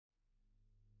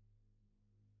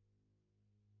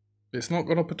It's not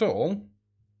gone up at all.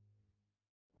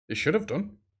 It should have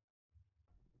done.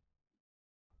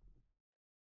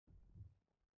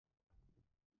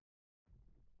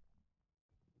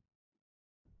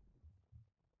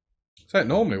 So it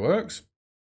normally works.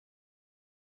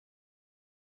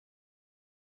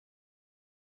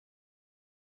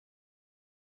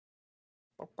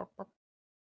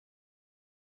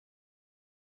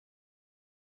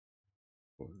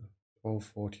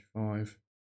 $12.45.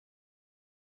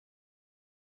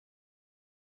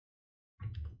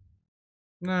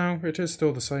 No, it is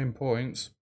still the same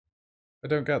points. I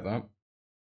don't get that.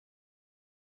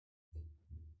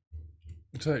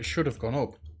 So it should have gone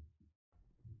up.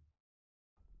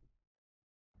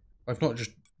 I've not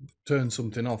just turned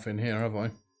something off in here, have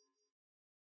I?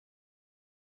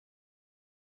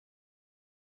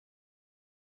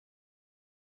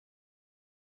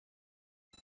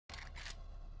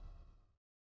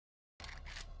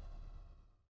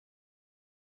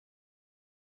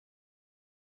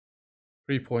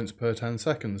 Three points per 10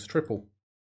 seconds, triple.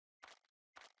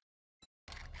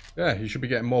 Yeah, you should be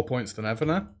getting more points than ever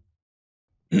now.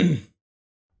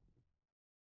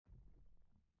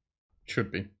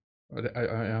 Should be.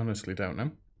 I honestly don't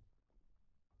know.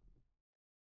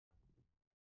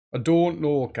 I don't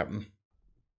know, Captain.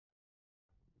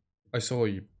 I saw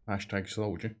you, hashtag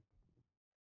soldier.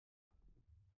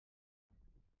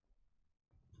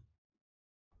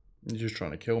 You're just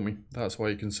trying to kill me. That's why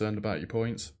you're concerned about your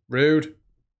points. Rude.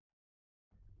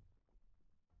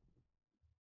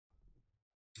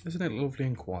 Isn't it lovely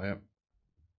and quiet?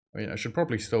 I mean, I should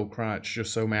probably still crouch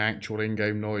just so my actual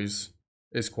in-game noise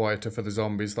is quieter for the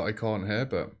zombies that I can't hear,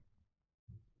 but...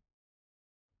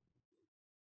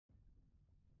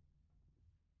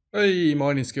 Hey,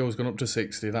 mining skill's gone up to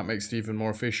 60. That makes it even more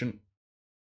efficient.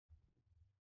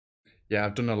 Yeah,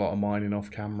 I've done a lot of mining off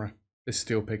camera. This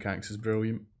steel pickaxe is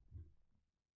brilliant.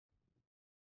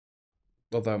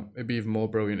 Although, it'd be even more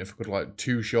brilliant if I could, like,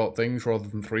 two-shot things rather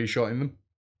than three-shotting them.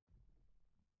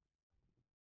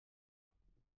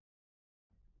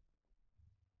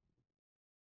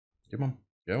 Come on,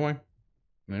 go away.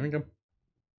 There we go.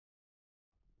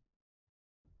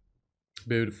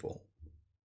 Beautiful.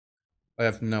 I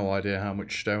have no idea how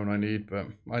much stone I need, but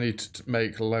I need to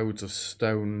make loads of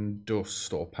stone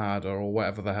dust or powder or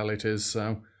whatever the hell it is,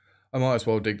 so I might as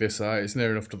well dig this out. It's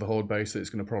near enough to the horde base that it's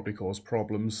going to probably cause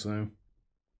problems, so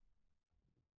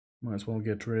might as well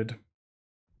get rid.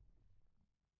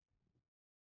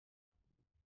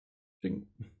 Ding.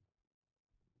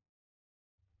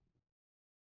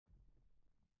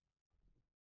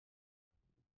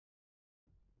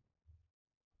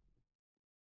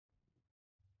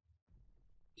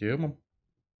 Come on.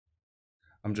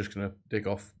 I'm just going to dig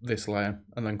off this layer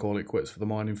and then call it quits for the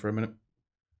mining for a minute.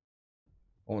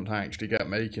 I want to actually get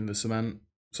making the cement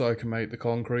so I can make the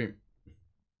concrete.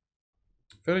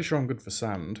 Fairly sure I'm good for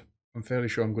sand. I'm fairly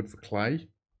sure I'm good for clay.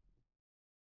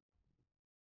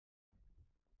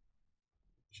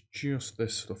 It's just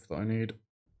this stuff that I need.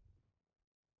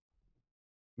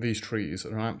 These trees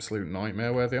are an absolute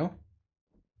nightmare where they are.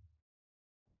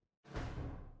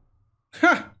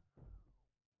 Ha!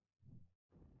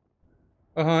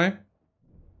 Oh, hi.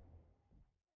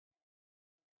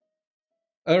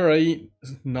 Alright,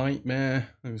 nightmare.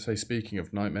 I was going to say, speaking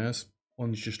of nightmares,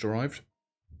 one's just arrived.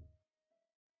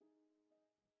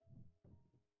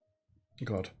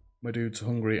 God, my dude's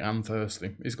hungry and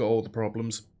thirsty. He's got all the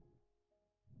problems.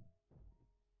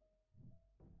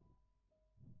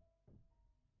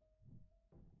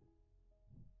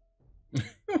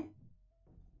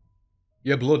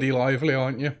 You're bloody lively,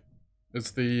 aren't you?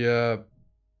 It's the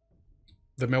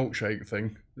milkshake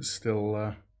thing that's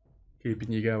still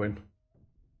keeping you going.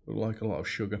 But like a lot of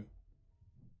sugar.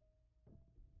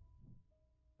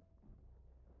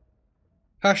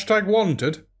 Hashtag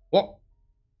wanted? What?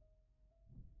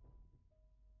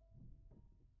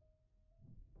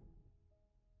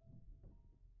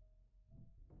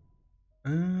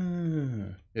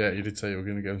 Yeah, you did say you were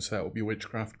going to go and set up your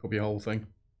witchcraft, could be a whole thing.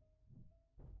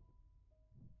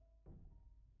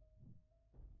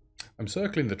 I'm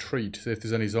circling the tree to see if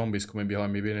there's any zombies coming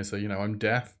behind me, being as though, you know, I'm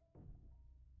deaf.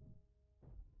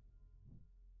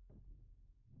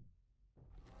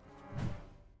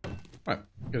 Right,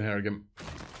 get here again.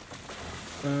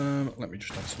 Let me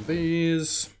just have some of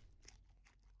these.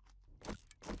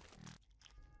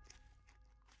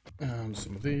 And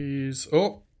some of these.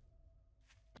 Oh!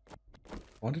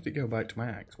 Why did it go back to my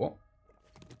axe? What?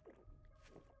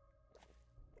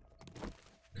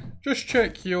 Just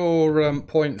check your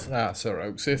points there, Sir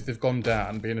Oak. See if they've gone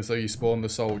down, being as though you spawned the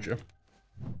soldier.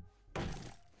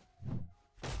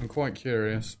 I'm quite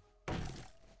curious.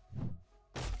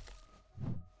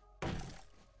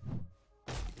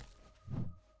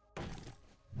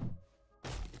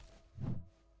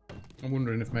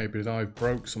 maybe I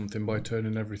broke something by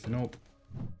turning everything up.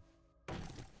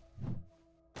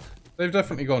 They've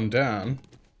definitely gone down.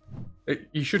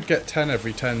 You should get 10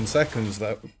 every 10 seconds,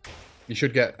 though. You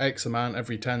should get X amount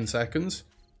every 10 seconds.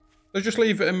 So just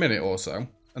leave it a minute or so,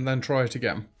 and then try it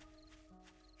again.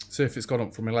 See if it's gone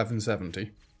up from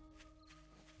 1170.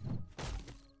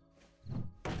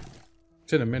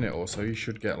 It's in a minute or so, you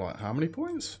should get, like, how many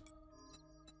points?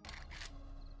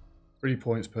 3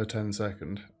 points per 10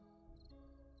 second.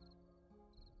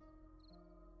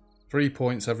 3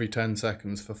 points every 10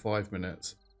 seconds for 5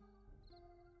 minutes.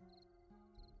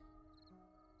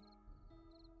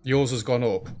 Yours has gone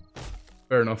up.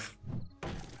 Fair enough.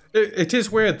 It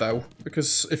is weird though,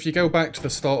 because if you go back to the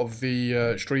start of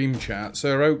the stream chat,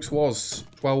 Sir Oaks was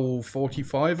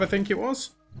 12:45, I think it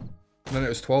was. And then it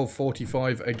was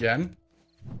 12:45 again.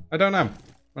 I don't know.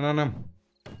 I don't know.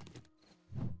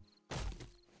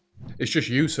 It's just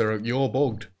you, Sir Oak. You're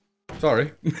bugged.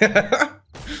 Sorry.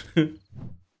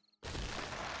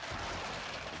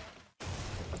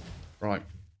 Right.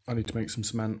 I need to make some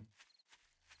cement.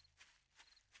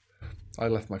 I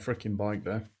left my freaking bike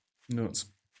there. Nuts.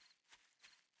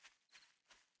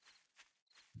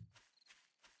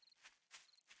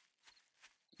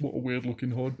 What a weird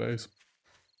looking horde base.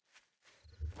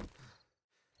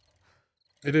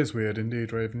 It is weird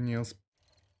indeed, Raven, yes.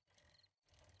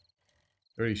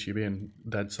 Reese, you're being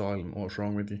dead silent. What's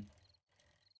wrong with you?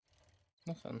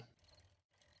 Nothing.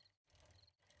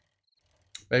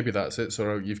 Maybe that's it,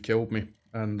 so you've killed me.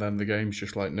 And then the game's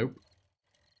just like, nope.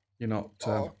 You're not...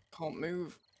 Oh, can't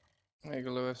move. There you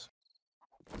go, Lewis.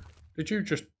 Did you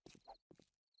just...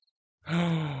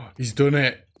 He's done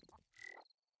it.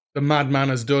 The madman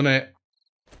has done it.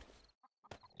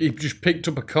 He just picked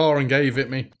up a car and gave it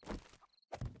me.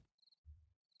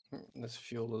 There's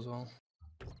fuel as well.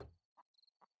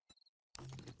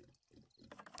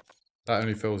 That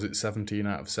only fills it 17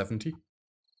 out of 70.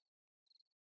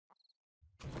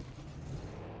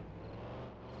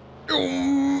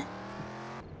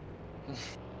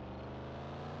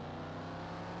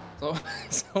 So,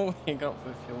 that's all we got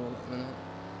for fuel at the minute.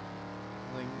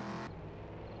 Like...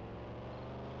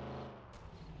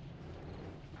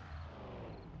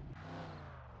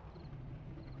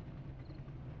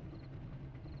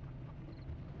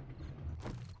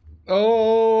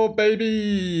 Oh,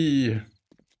 baby!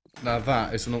 Now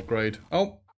that is an upgrade.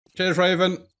 Oh, cheers,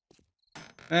 Raven.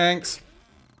 Thanks.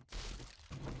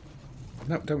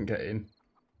 No, don't get in.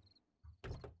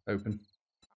 Open.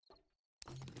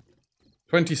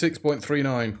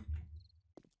 26.39.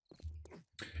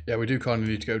 Yeah, we do kind of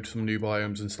need to go to some new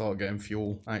biomes and start getting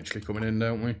fuel actually coming in,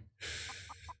 don't we?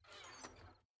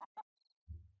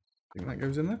 Think that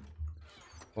goes in there?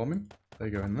 Bombing. They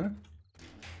go in there.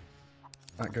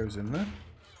 That goes in there.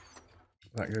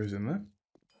 That goes in there.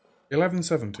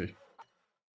 1170.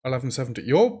 1170.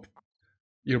 You're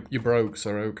broke,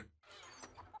 Sir Oak.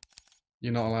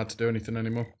 You're not allowed to do anything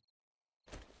anymore.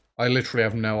 I literally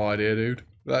have no idea, dude.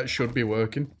 That should be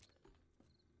working.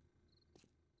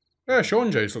 Yeah,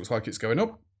 Sean J's looks like it's going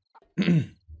up.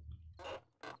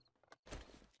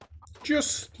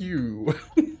 Just you.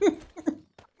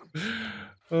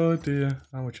 Oh dear.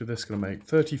 How much of this going to make?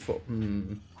 30 foot.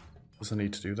 Does I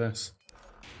need to do this?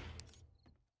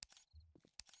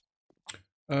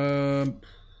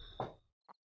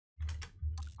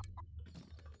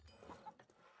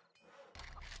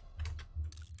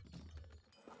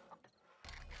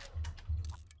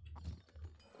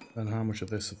 Then how much of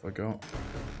this have I got?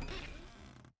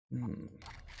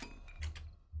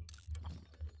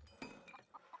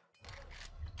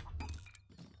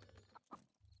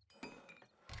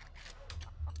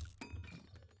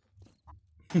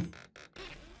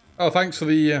 Oh, thanks for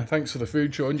the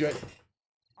food, Sean J.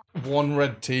 1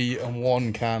 red tea and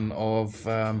 1 can of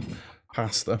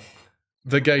pasta.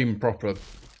 The game proper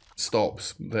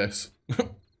stops this.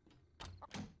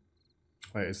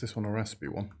 Wait, is this one a recipe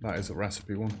one? That is a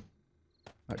recipe one.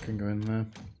 That can go in there.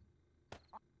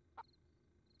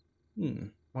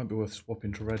 Might be worth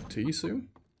swapping to red tea soon.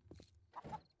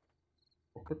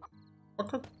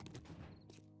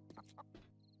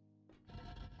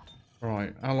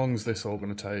 Right, how long is this all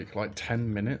going to take? Like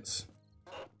 10 minutes?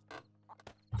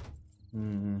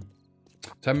 10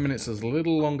 minutes is a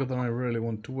little longer than I really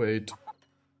want to wait.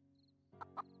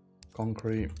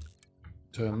 Concrete.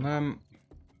 Turn them.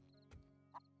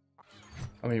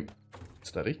 I mean,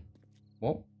 steady.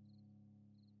 What?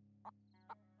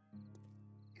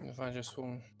 If I just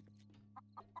swung.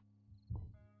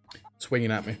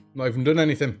 Swinging at me. Not even done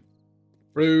anything.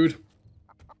 Rude.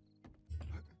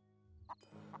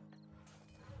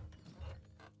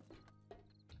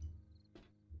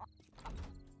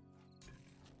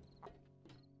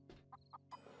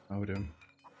 we doing?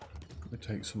 Let me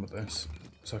take some of this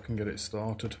so I can get it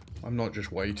started. I'm not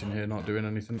just waiting here, not doing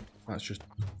anything. That's just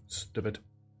stupid.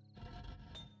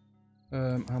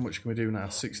 How much can we do now?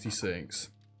 66.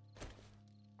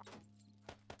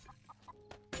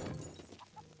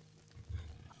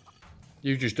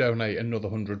 You just donate another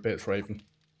 100 bits, Raven.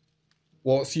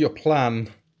 What's your plan?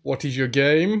 What is your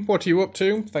game? What are you up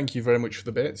to? Thank you very much for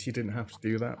the bits. You didn't have to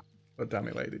do that. But damn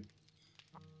it, lady.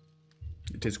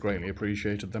 It is greatly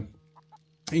appreciated then.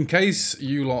 In case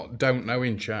you lot don't know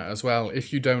in chat as well,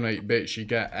 if you donate bits, you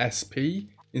get SP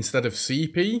instead of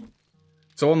CP.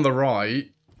 So on the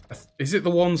right, is it the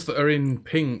ones that are in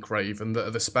pink, Raven, that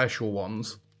are the special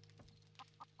ones?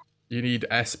 You need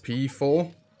SP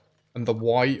for. And the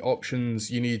white options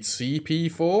you need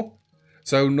CP for.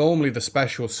 So normally the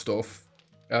special stuff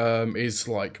is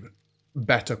like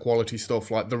better quality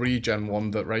stuff, like the regen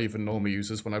one that Raven normally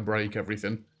uses when I break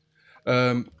everything.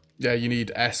 Yeah, you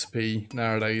need SP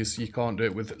nowadays. You can't do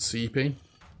it with CP.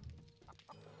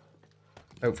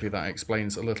 Hopefully that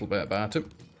explains a little bit about it.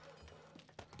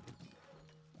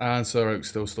 And Sir Oak's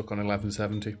still stuck on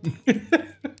 1170.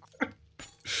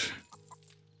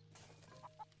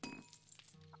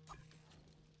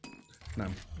 No,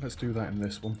 let's do that in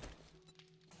this one.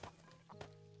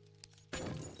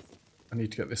 I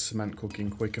need to get this cement cooking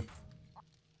quicker.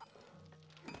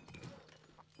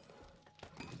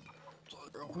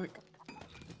 Real quick.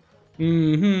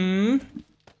 Mm-hmm.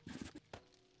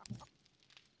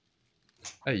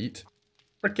 8?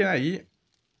 Frickin' 8?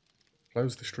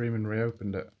 Closed the stream and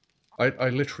reopened it. I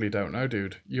literally don't know,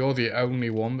 dude. You're the only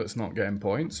one that's not getting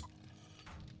points.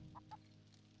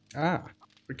 Ah,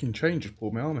 freaking change just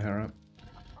pulled my arm hair out.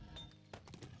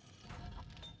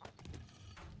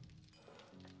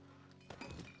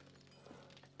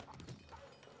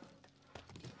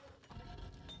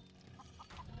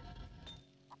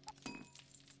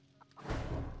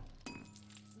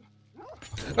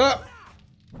 Ah!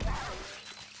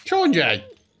 Sean J!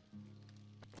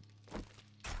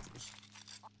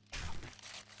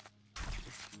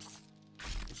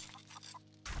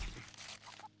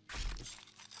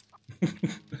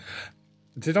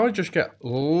 Did I just get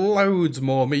loads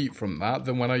more meat from that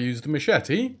than when I used a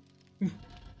machete?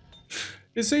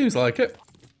 It seems like it.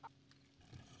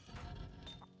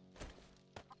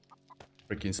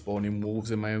 Freaking spawning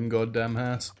wolves in my own goddamn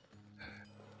house.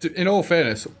 In all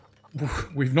fairness,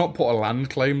 we've not put a land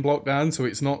claim block down, so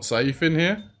it's not safe in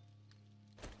here.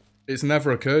 It's never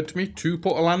occurred to me to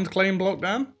put a land claim block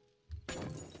down.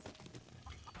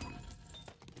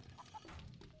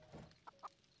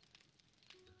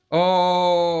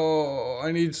 Oh,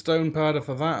 I need stone powder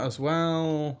for that as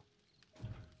well.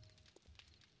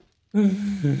 I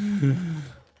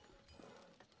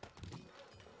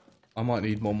might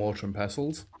need more mortar and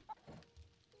pestles.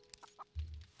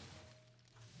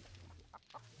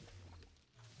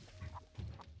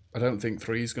 I don't think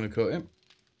 3 is going to cut it.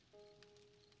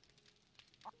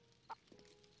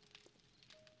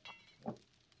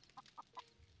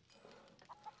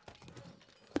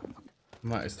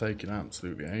 And that is taking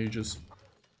absolutely ages.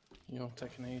 You're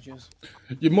taking ages.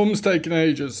 Your mum's taking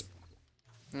ages.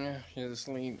 Yeah, she's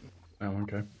asleep. Oh,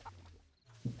 okay.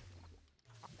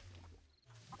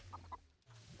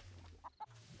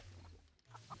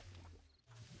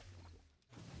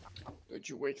 Did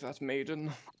you wake that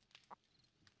maiden?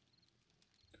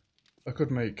 I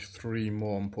could make 3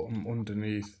 more and put them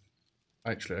underneath.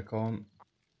 Actually, I can't.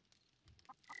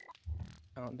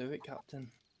 Can't do it,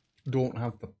 Captain. Don't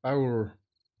have the power.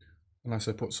 Unless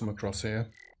I put some across here.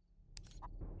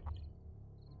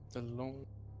 The long...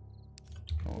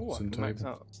 Oh, Oh, I it's in can max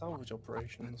table. out salvage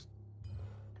operations.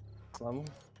 Level.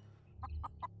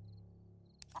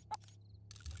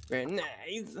 Very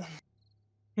nice.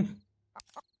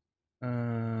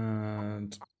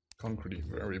 And concrete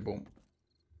variable.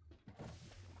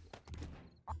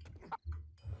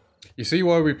 You see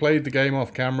why we played the game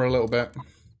off camera a little bit?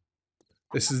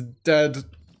 This is dead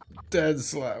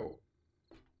slow.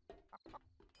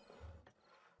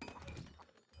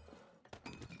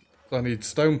 So I need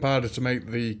stone powder to make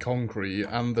the concrete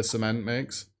and the cement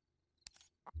mix.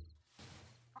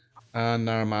 And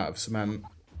now I'm out of cement,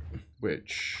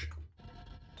 which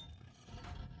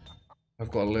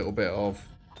I've got a little bit of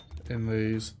in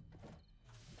these.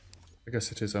 I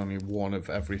guess it is only 1 of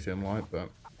everything like that.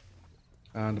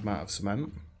 And I'm out of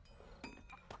cement.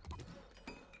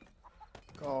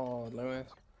 God, Lewis.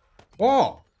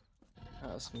 What?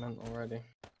 Out of cement already.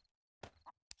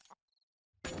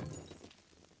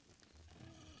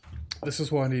 This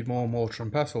is why I need more mortar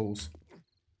and pestles.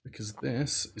 Because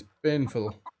this is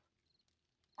painful.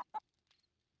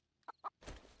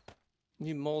 You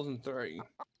need more than 3.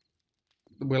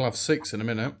 we'll have 6 in a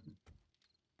minute.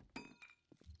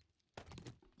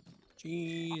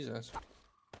 Jesus.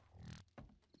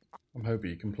 I'm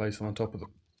hoping you can place them on top of the...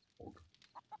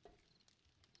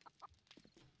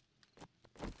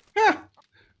 Ah!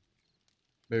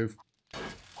 Move.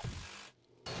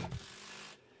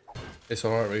 It's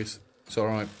alright, Reese. It's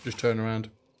alright. Just turn around.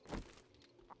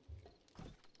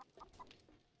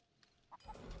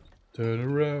 Turn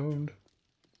around.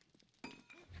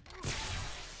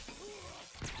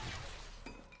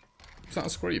 Is that a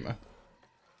screamer?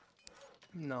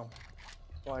 No.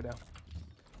 Wider.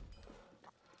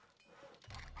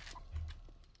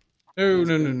 No,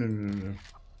 no, no, no, no, no.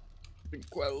 Been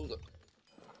quelled.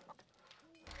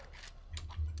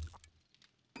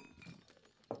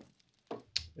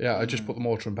 Yeah, I just put the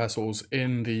mortar and pestles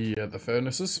in the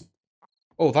furnaces.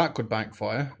 Oh, that could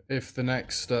backfire if the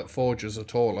next forges are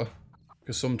taller,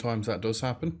 because sometimes that does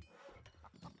happen.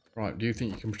 Right, do you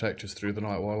think you can protect us through the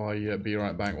night while I be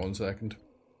right back 1 second?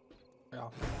 Yeah.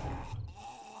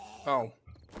 Oh.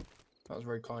 That was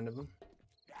very kind of them.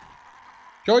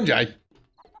 John Jay!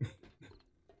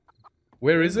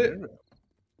 Where is it?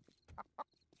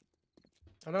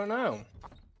 I don't know.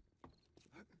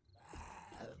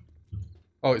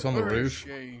 Oh, it's on the Where is roof.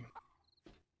 she?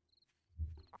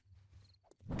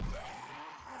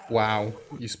 Wow,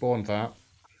 you spawned that.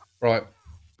 Right,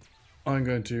 I'm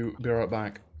going to be right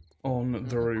back on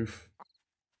the roof.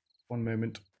 1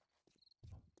 moment.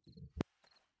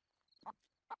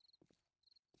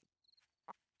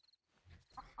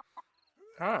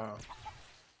 Ah.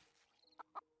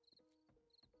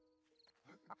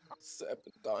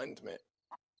 Serpentine me.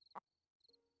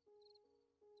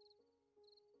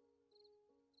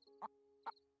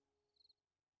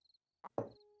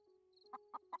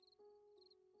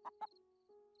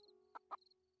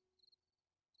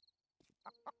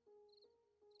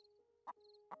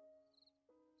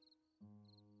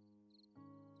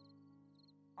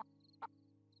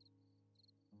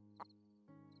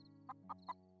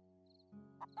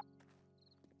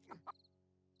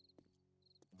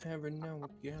 Every now and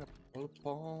again, I pull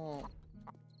apart.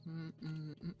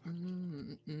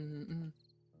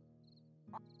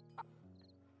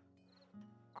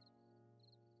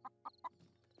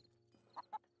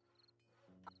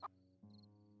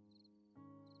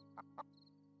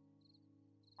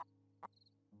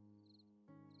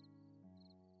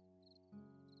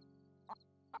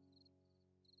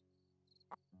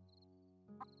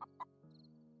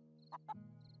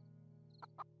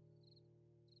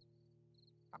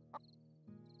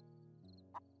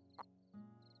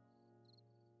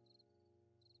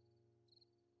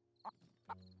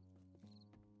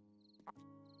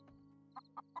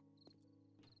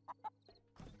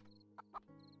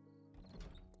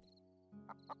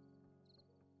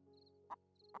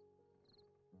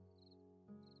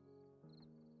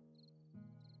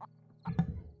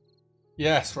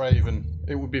 Yes, Raven.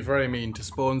 It would be very mean to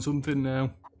spawn something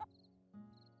now.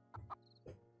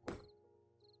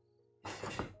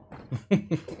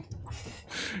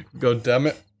 God damn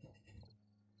it.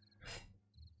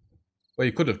 Well,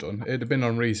 you could have done. It'd have been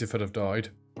on Reese if I'd have died.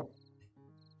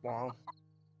 Wow.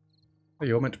 Hey,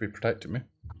 you're meant to be protecting me.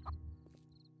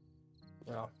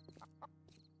 Yeah.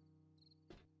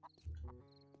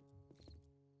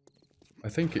 I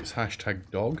think it's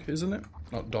hashtag dog, isn't it?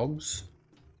 Not dogs.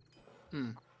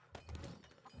 Hmm.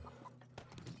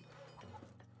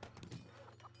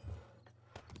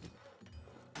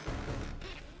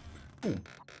 Ooh.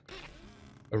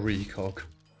 A recog.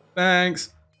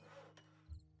 Thanks.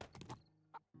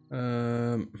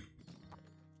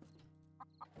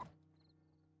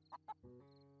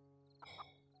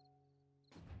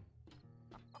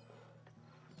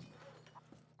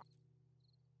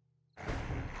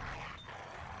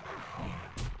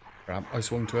 Crap, I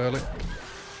swung too early.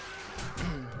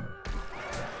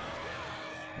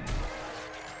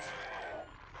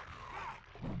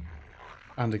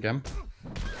 And again.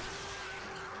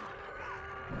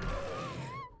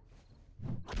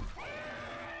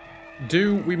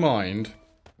 Do we mind?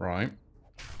 Right.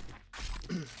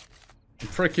 I'm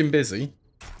freaking busy.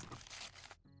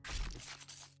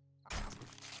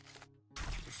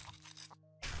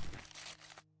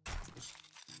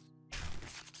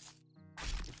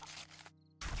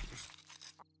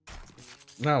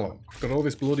 Now look, got all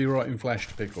this bloody rotting flesh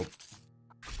to pick up.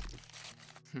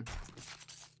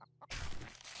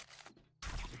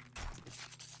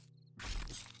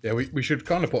 Yeah, we should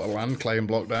kind of put a land claim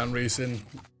block down, Reese, in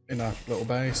our little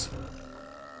base.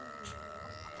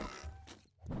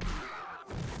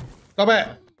 Stop it!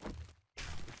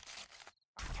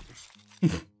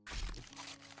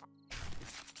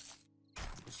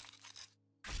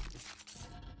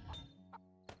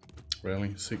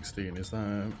 Really? 16, is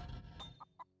that...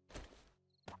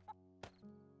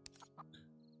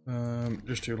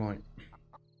 just do like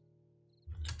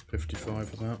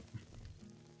 55 of that.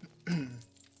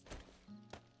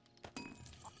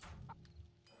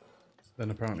 Then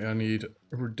apparently I need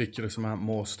a ridiculous amount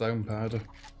more stone powder.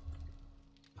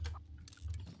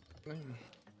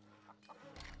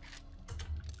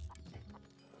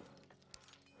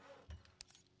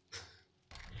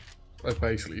 I've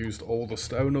basically used all the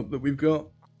stone up that we've got.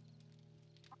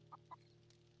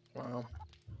 Wow.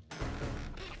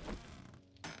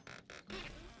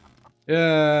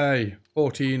 Yay!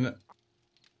 14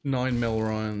 9mm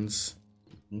rounds.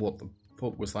 What the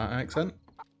fuck was that accent?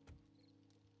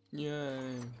 Yay.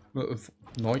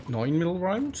 9mm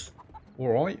rounds?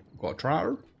 Alright, got a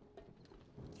tractor.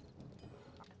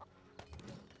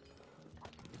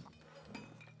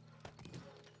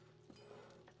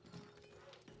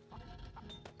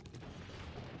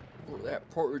 Oh, that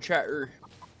porter chatter.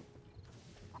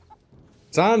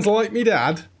 Sounds like me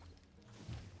dad.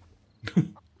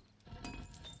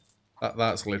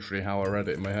 That's literally how I read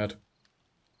it in my head.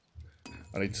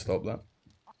 I need to stop that.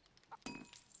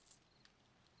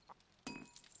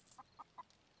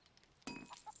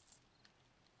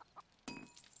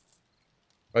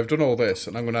 I've done all this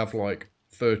and I'm going to have like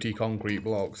 30 concrete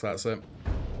blocks, that's it.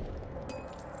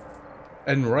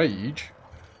 Enrage?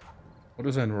 What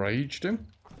does enrage do?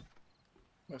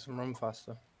 Makes them run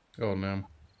faster. Oh no.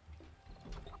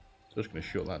 Just going to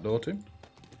shut that door too.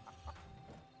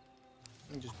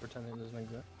 And just pretend it doesn't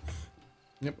exist.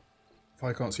 Yep. If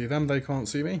I can't see them, they can't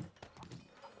see me.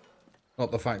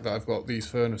 Not the fact that I've got these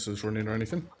furnaces running or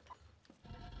anything.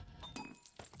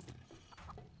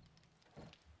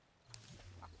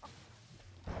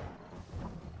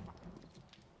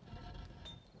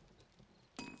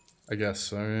 I guess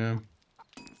so,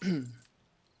 yeah.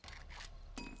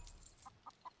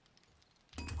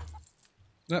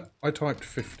 No, I typed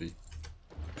 50.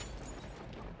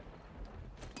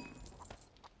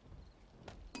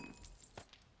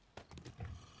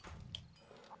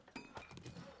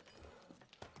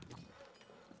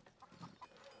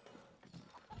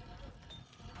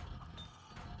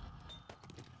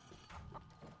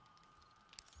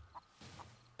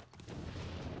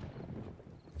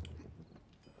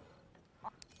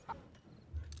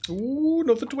 Ooh,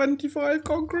 another 25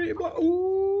 concrete block.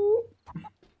 Ooh.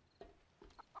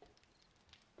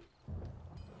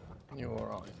 You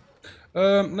alright?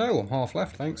 No, I'm half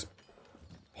left, thanks.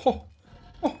 Ho!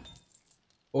 Ho!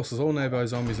 Horses all nearby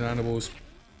zombies and animals.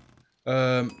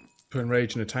 To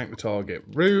enrage and attack the target.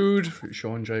 Rude.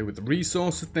 Sean J with the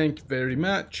resources, thank you very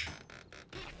much.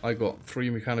 I got 3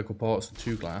 mechanical parts and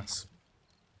 2 glass.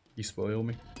 You spoil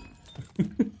me.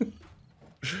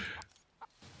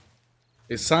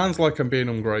 It sounds like I'm being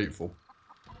ungrateful.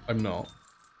 I'm not.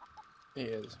 He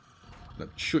is.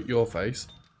 Shut your face.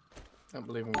 I don't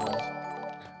believe in girls.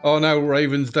 Oh no,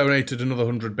 Raven's donated another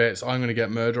 100 bits. I'm going to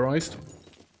get murderized.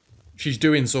 She's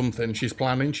doing something. She's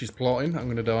planning. She's plotting. I'm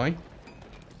going to die.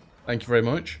 Thank you very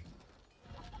much.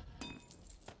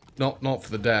 Not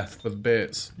for the death, for the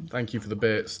bits. Thank you for the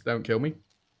bits. Don't kill me.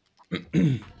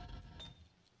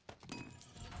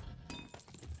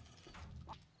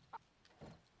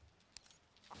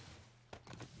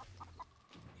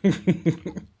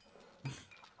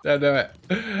 Don't do it.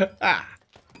 Ah.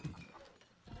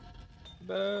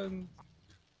 Burn.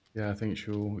 Yeah, I think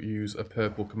she'll use a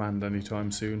purple command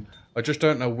anytime soon. I just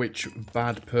don't know which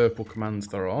bad purple commands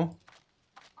there are.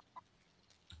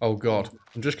 Oh god,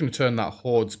 I'm just going to turn that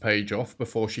Hordes page off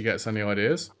before she gets any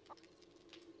ideas.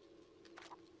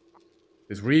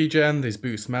 There's regen, there's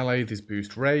boost melee, there's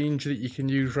boost range that you can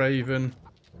use, Raven.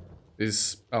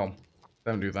 There's... oh,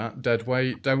 don't do that. Dead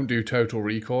weight, don't do total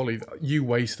recall either. You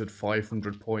wasted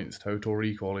 500 points total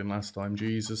recalling last time,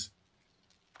 Jesus.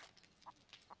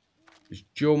 There's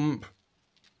jump.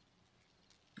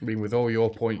 I mean, with all your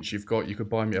points you've got, you could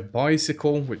buy me a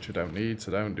bicycle, which I don't need,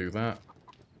 so don't do that.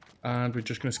 And we're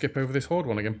just going to skip over this Horde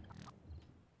one again.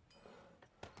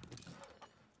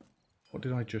 What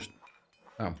did I just...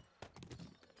 oh.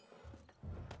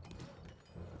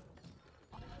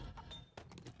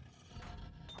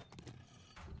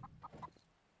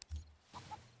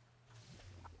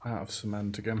 Out of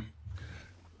cement again.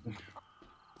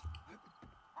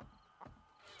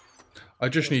 I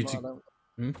just need to...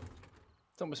 Hmm?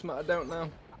 Don't be smart, I don't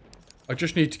know. I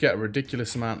just need to get a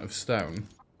ridiculous amount of stone.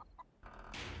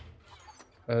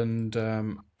 And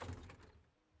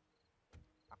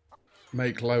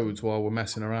make loads while we're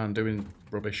messing around doing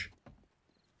rubbish.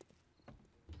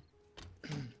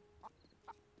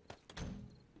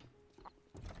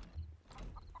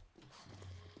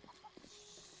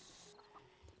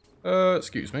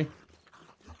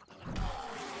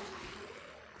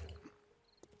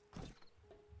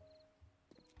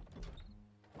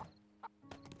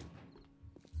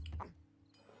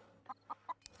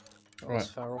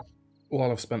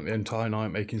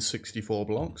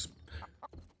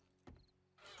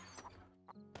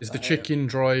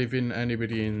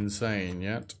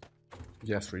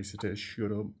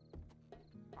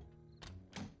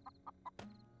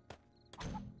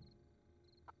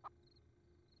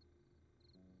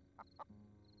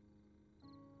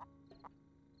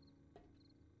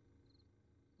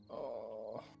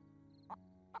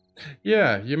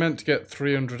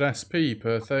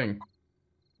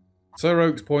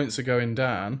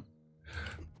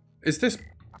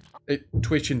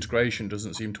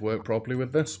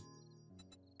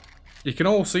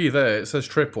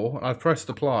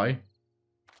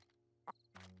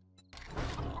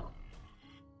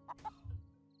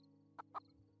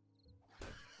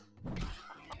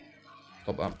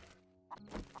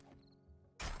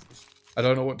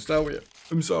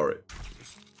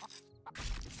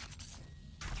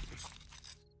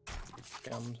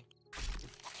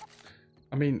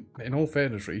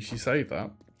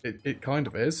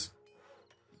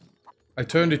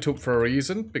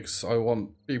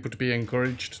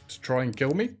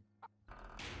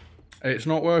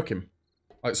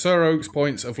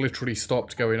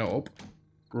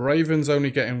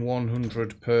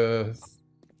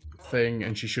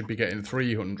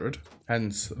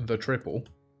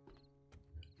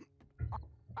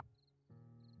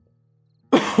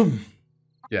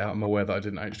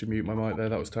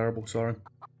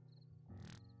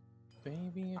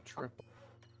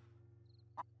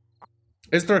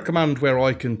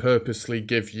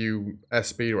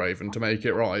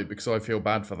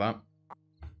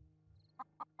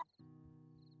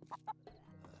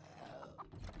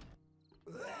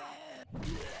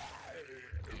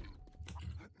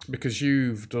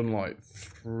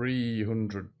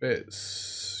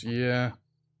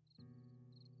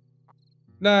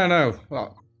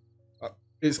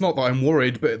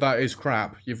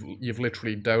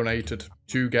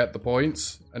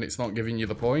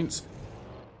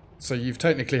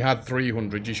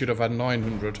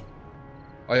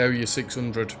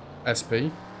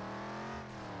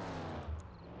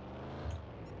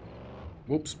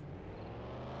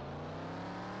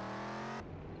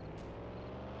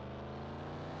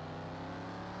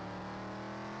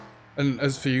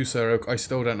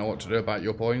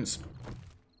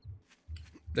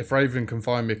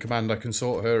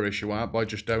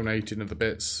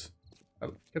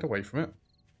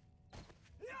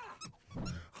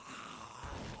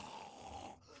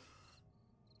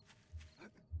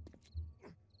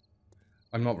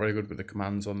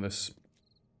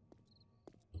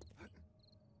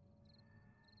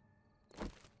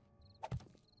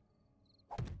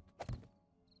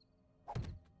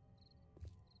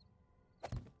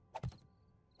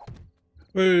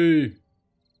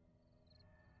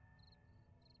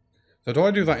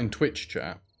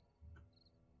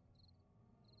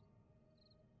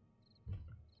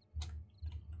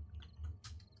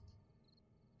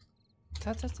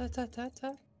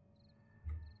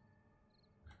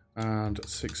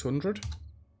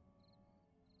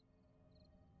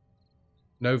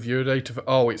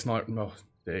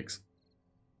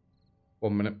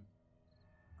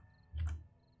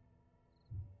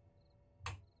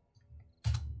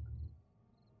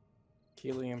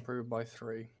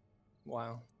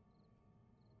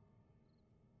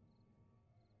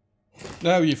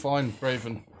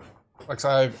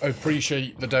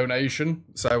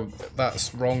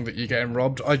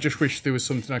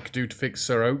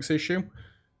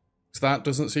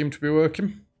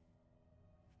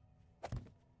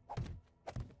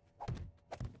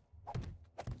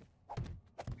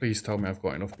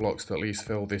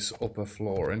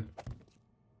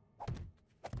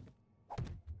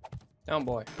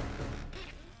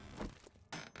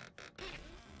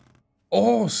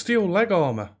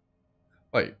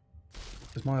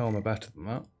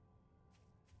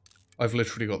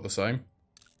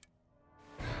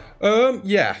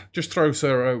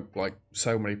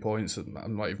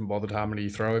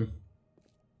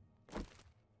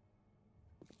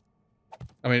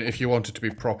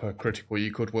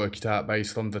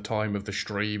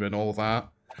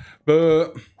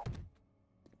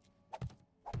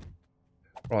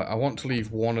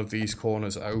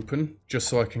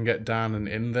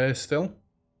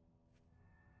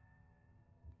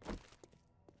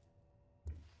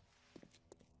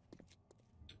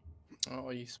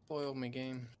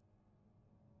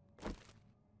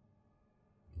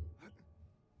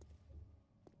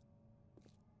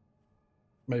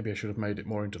 Maybe I should have made it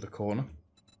more into the corner.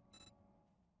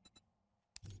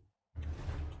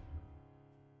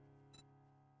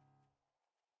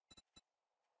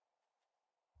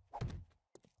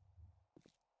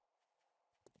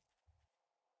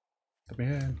 Let me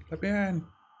in. Let me in.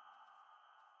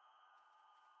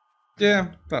 Yeah,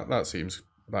 that seems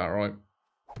about right.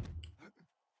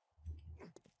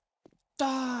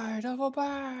 Die, double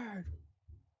bird.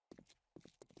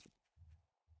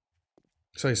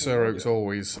 Say Sir Oak's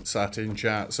always sat in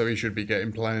chat, so he should be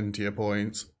getting plenty of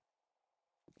points.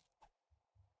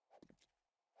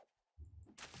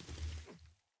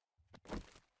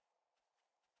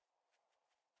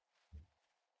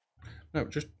 No,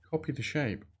 just copy the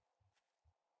shape.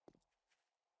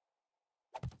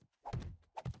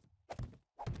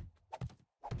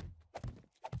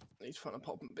 He's trying to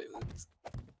pop and builds.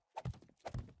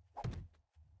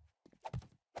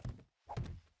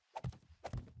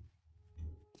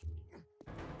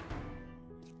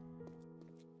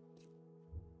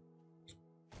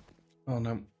 Oh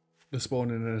no, they're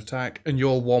spawning an attack, and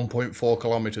you're 1.4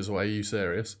 kilometers away. Are you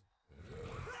serious?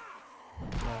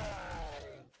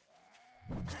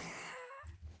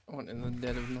 I went in the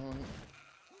dead of night.